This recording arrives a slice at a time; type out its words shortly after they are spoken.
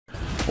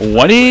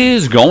What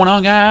is going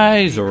on,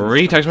 guys?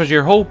 Text message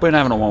here, hoping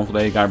having a wonderful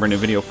day. Got a brand new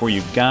video for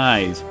you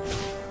guys.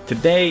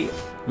 Today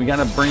we got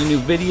a brand new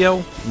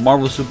video,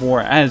 Marvel Super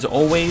War as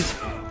always,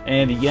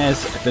 and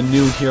yes, the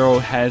new hero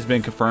has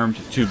been confirmed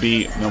to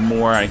be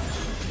Namor. I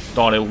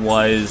thought it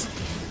was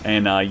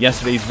in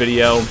yesterday's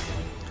video,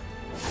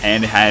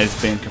 and it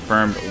has been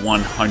confirmed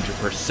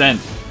 100%.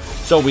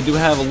 So we do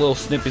have a little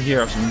snippet here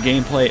of some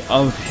gameplay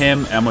of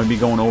him, and I'm going to be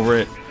going over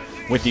it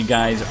with you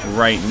guys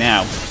right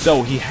now.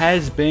 So he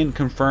has been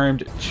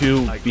confirmed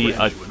to be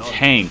a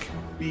tank.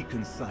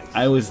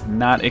 I was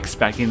not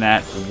expecting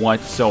that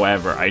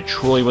whatsoever. I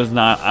truly was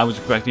not. I was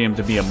expecting him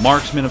to be a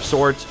marksman of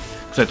sorts,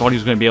 because I thought he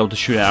was going to be able to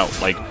shoot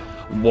out like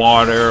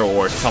water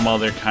or some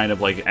other kind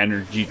of like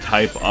energy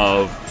type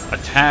of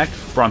attack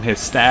from his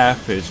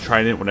staff, his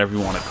trident, whatever you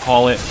want to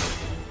call it.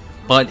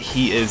 But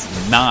he is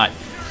not.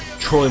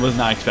 Truly was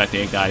not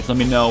expecting it, guys. Let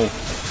me know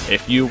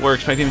if you were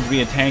expecting him to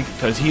be a tank,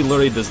 because he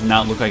literally does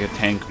not look like a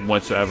tank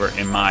whatsoever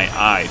in my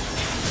eyes.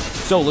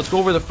 So let's go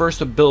over the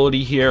first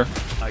ability here.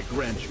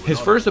 His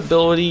first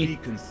ability,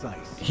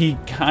 he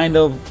kind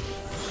of,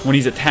 when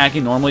he's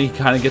attacking normally, he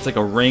kind of gets like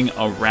a ring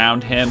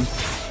around him.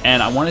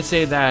 And I want to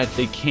say that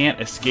they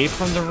can't escape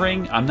from the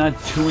ring. I'm not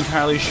too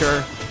entirely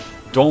sure.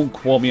 Don't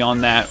quote me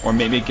on that. Or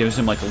maybe it gives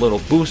him like a little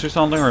boost or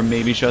something, or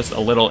maybe just a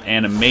little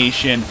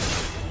animation.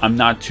 I'm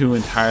not too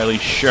entirely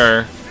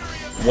sure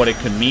what it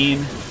could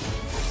mean.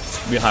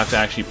 We'll have to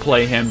actually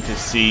play him to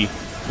see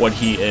what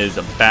he is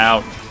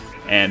about,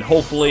 and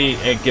hopefully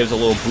it gives a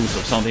little boost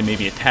of something,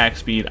 maybe attack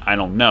speed, I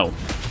don't know.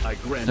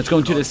 Let's go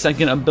into the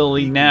second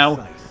ability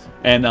now,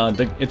 and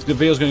the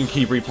video is going to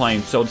keep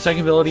replaying. So the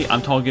second ability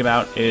I'm talking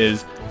about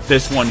is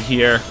this one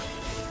here.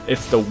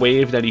 It's the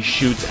wave that he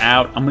shoots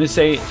out. I'm going to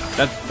say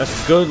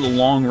that's a good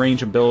long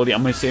range ability.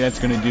 I'm going to say that's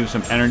going to do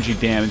some energy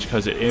damage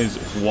because it is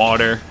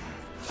water.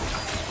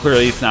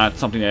 Clearly it's not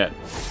something that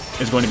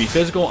is going to be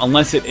physical,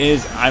 unless it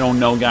is. I don't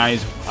know,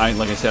 guys.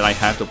 Like I said, I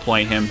have to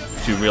play him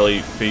to really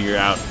figure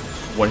out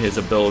what his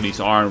abilities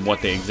are and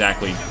what they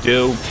exactly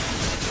do.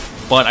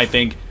 But I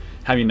think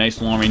having a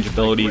nice long range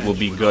ability will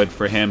be good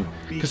for him,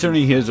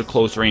 considering he is a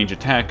close range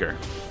attacker.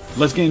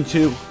 Let's get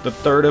into the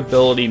third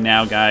ability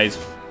now, guys,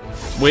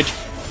 which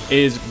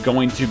is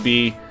going to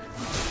be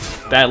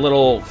that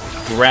little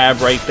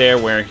grab right there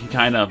where he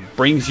kind of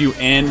brings you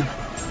in,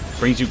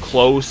 brings you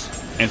close,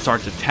 and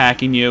starts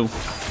attacking you.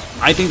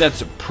 I think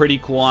that's pretty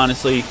cool,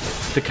 honestly,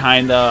 to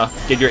kind of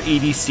get your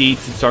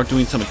ADC to start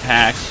doing some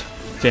attacks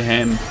to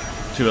him,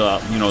 to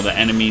you know, the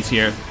enemies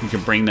here. You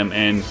can bring them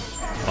in,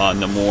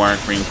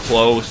 Namor, bring them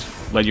close,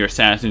 let your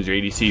assassins, your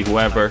ADC,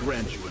 whoever,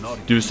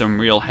 do some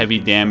real heavy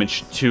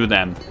damage to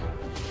them.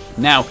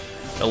 Now,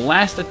 the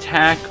last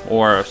attack,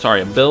 or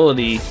sorry,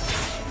 ability,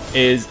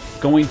 is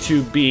going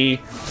to be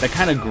that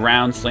kind of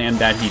ground slam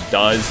that he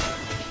does.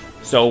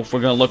 So if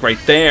we're going to look right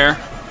there,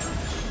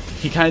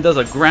 he kind of does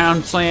a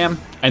ground slam,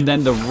 and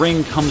then the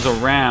ring comes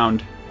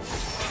around,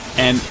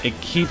 and it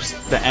keeps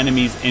the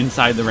enemies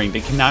inside the ring.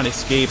 They cannot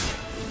escape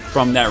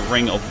from that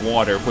ring of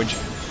water, which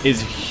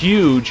is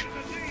huge,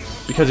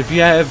 because if you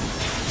have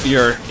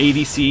your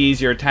ADCs,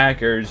 your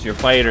attackers, your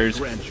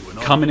fighters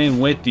coming in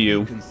with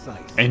you,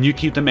 and you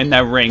keep them in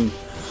that ring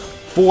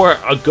for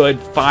a good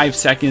 5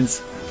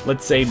 seconds,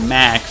 let's say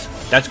max,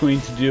 that's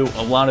going to do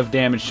a lot of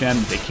damage to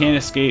them. They can't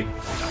escape.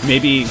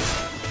 Maybe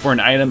for an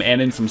item,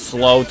 add in some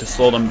slow to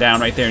slow them down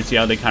right there and see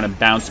how they kind of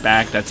bounce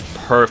back. That's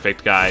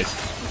perfect, guys.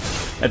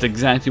 That's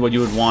exactly what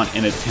you would want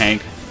in a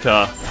tank,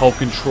 to help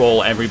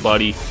control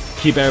everybody,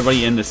 keep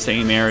everybody in the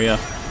same area,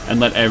 and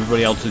let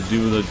everybody else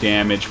do the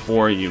damage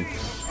for you.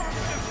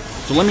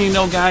 So let me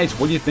know, guys,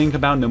 what do you think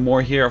about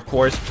Namor here? Of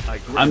course,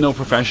 I'm no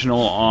professional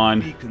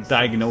on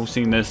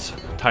diagnosing this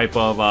type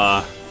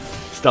of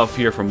stuff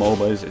here for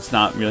MOBAs. It's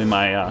not really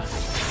my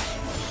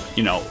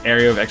you know,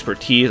 area of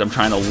expertise. I'm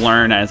trying to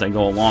learn as I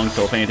go along,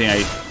 so if anything I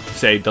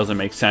say doesn't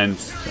make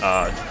sense,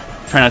 try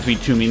not to be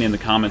too mean in the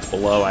comments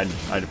below.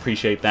 I'd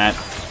appreciate that.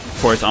 Of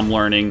course, I'm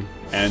learning,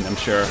 and I'm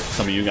sure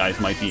some of you guys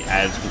might be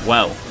as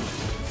well.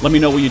 Let me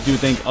know what you do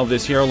think of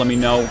this hero. Let me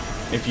know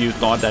if you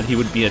thought that he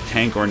would be a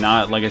tank or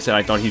not. Like I said,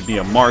 I thought he'd be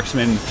a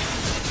marksman.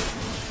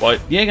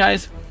 But yeah,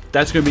 guys,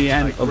 that's going to be the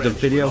end of the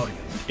video.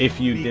 If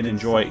you did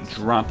enjoy,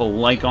 drop a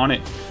like on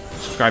it,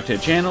 subscribe to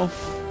the channel,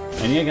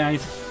 and yeah,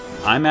 guys,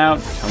 I'm out.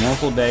 Have a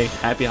wonderful day.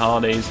 Happy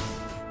holidays.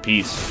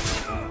 Peace.